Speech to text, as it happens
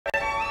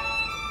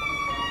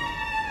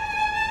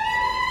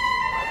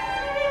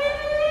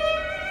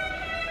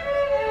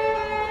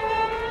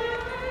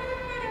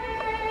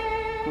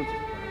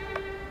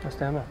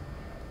Asta e a mea.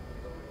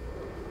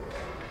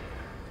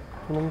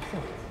 Nu mișto.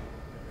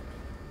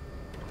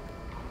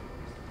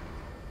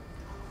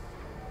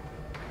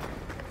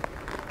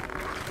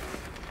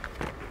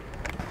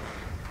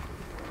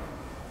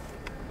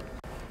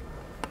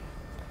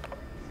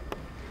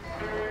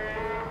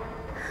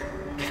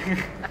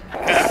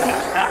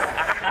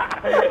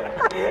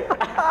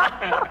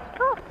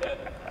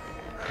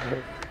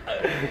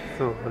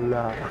 So,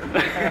 la.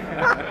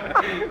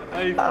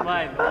 It's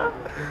mine.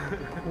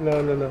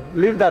 No, no, no.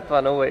 Leave that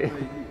one away. It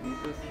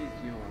was his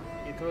new one.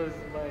 It was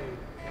my...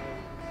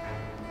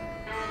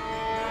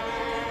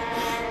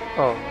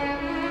 Oh.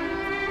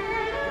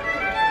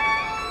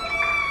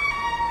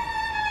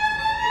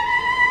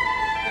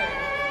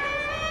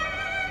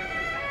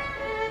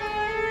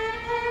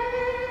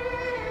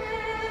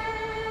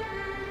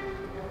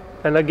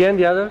 And again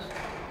the others?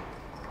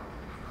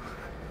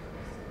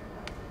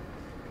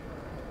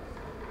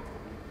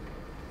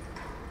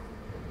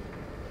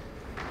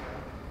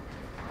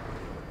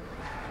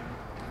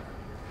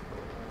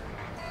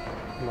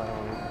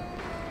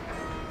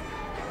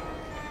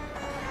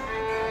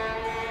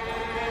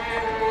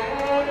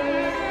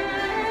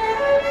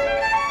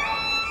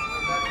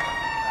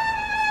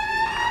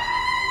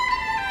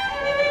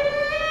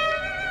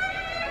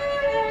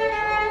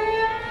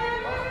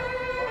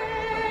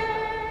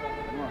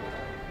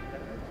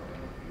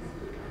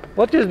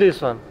 What is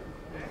this one?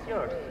 It's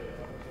yours.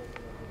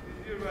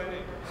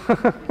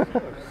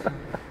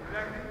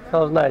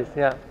 Sounds nice,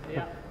 yeah.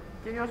 Yeah.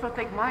 Can you also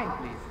take mine,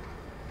 please?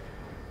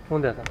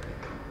 Unde asta?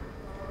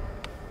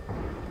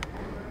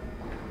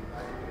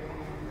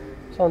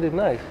 Sounded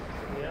nice.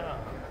 Yeah.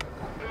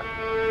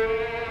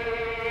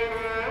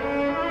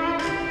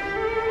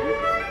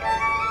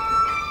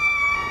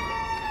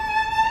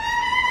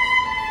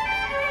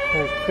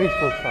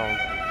 Crystal sound.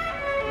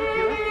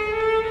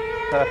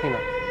 Serafina.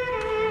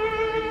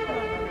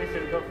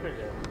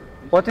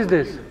 What is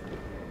this?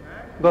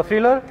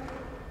 Gofiller?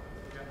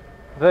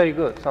 Very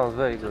good, sounds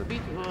very good. A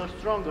bit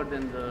stronger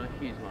than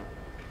his one.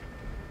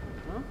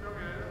 Huh?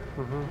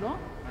 No?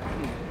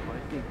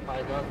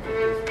 I don't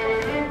think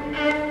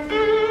it's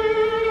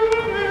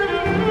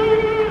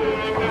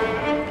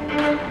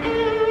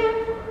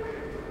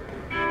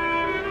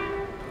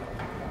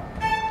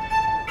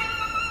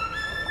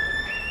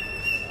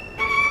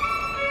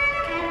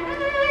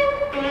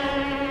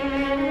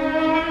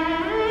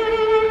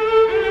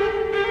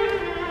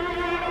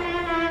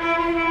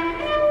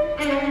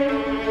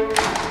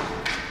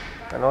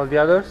And all the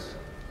others?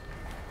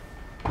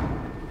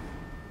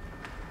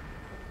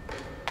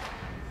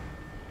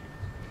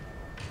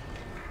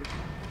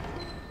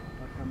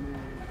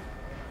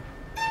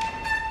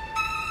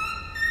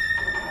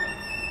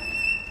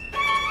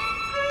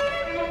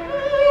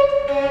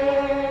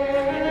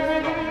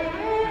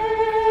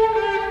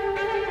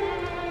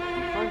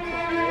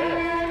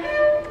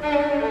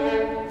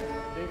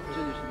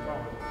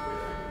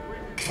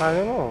 I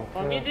don't know.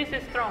 For me, this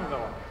is stronger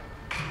one.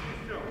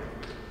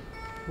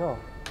 No.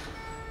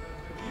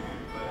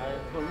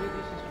 For me,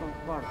 this is from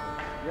Barber.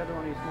 The other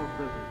one is more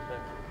pleasant.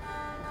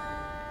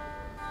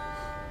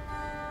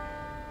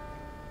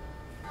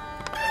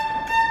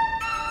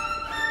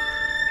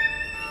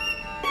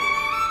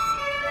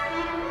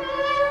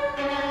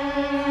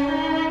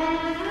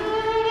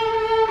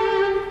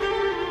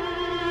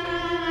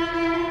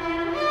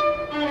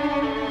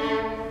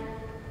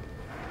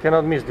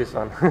 Cannot miss this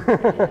one.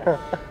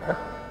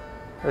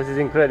 This is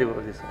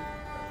incredible, this one.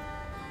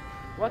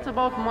 What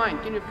about mine?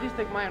 Can you please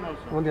take mine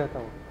also? Unde e a ta?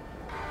 E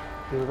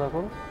tot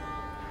acolo?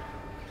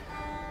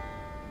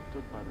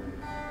 Tot Barber.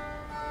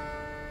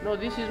 No,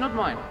 this is not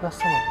mine.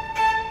 Lasă-mă.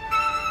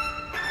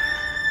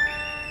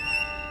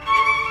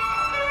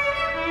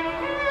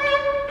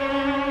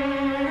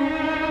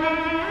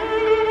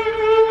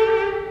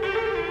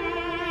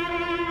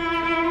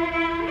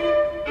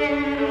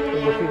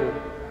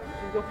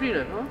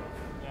 Gofiller, huh?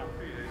 Yeah.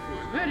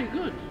 It's very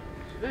good.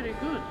 It's very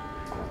good.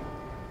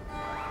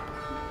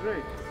 It's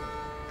great.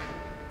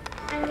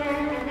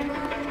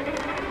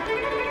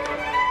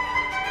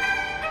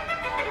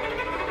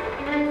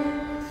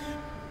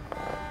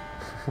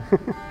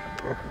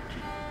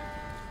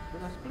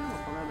 Dar spune-mă,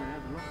 pălea de ea,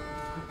 nu?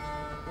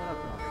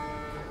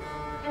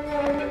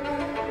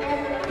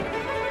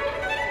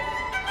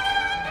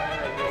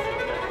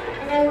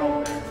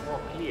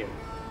 More clear.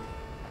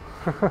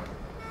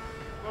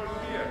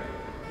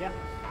 Yeah.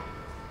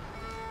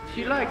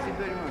 She likes it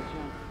very much.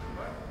 Yeah.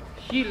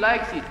 She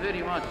likes it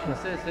very much. She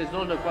says there's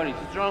all the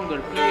quality, stronger,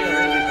 clear,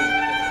 everything.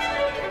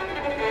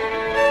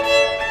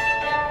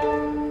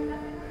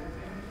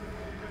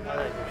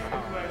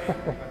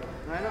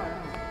 I know.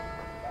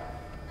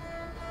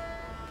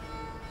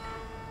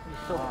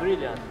 It's so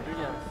brilliant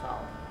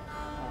sound.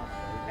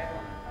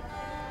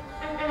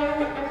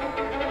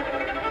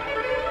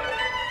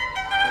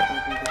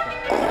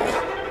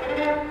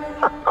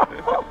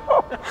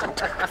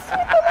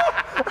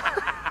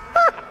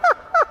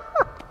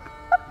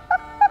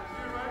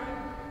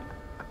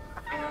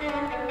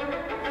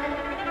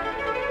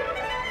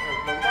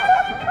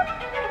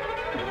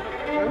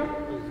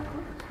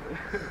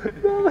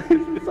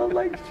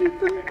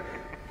 Because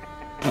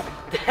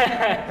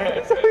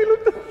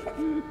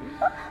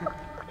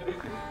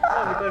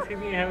he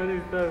didn't have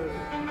this stuff.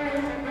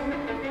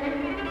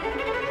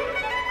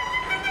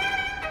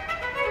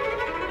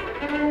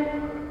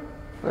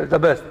 It's the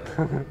best.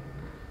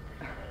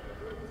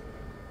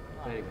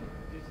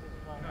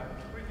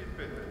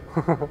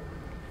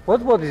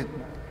 What is?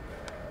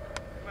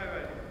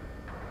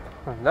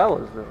 That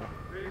was the.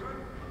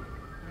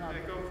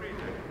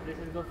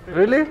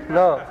 Really?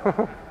 No.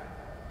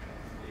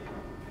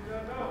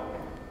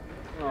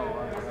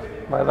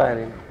 My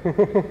violin.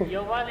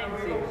 Your violin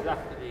is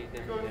exactly the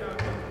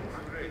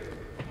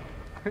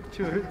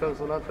Ciurito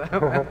sunata.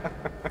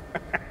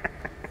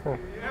 You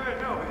never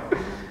know.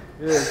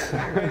 Yes. If I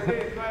say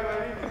it's my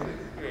violin,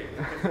 it's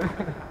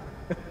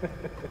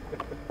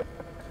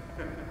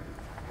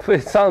great.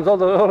 It sounds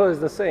always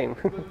the same.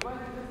 It's not as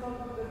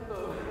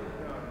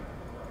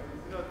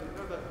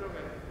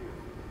strong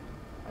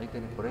as Ahí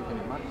tenés, por ahí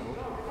tenés marca, vos.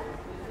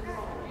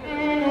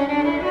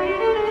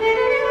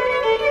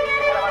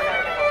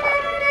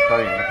 Está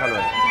bien, déjalo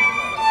ahí.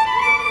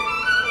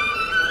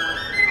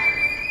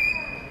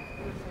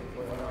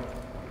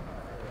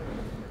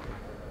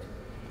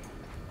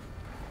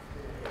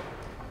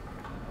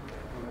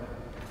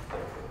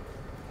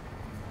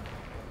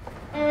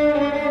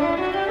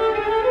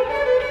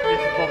 This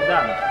is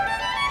Bogdan.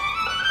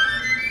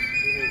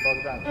 This is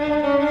Bogdan.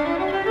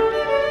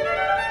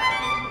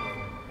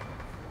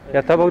 Ya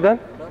está, Bogdan?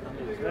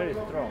 It's very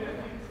strong.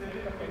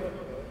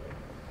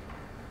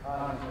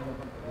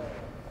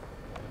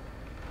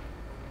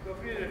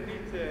 Gabriele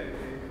needs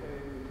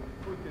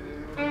put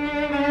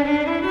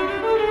it.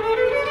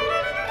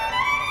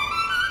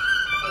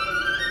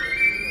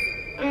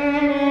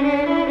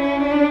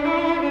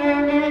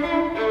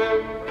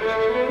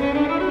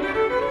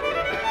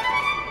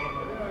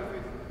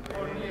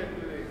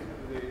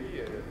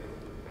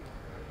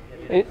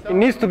 It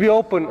needs to be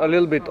open, a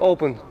little bit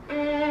open.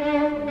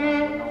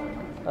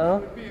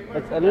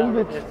 It's a little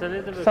bit. It's a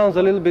little bit. Sounds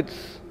a little bit.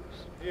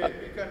 Yeah,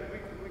 we can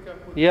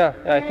put Yeah,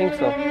 I think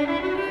so.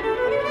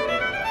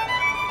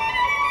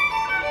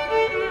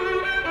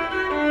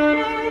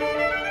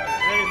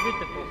 Very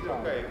beautiful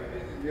sound. okay.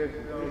 Yes,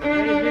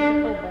 Very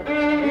beautiful, but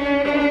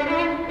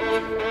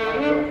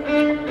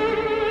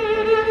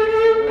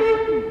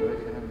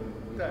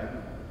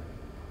time.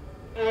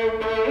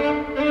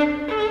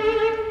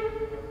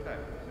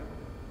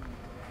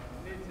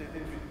 Needs a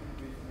little bit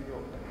to be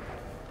open.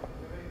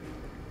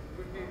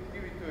 We can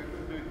give it to a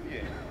good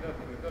luthier, not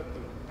to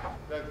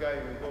that guy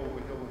will go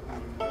with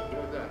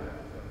Rosanna.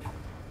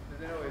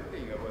 Doesn't know a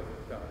thing about the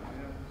sound, you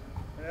know.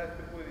 And I have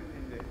to put it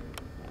in the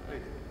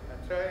place. And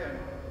try and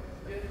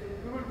we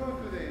will go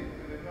to the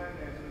man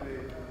to the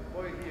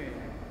boy here.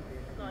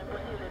 The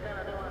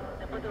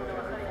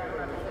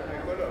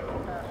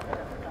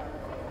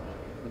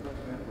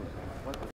Colon.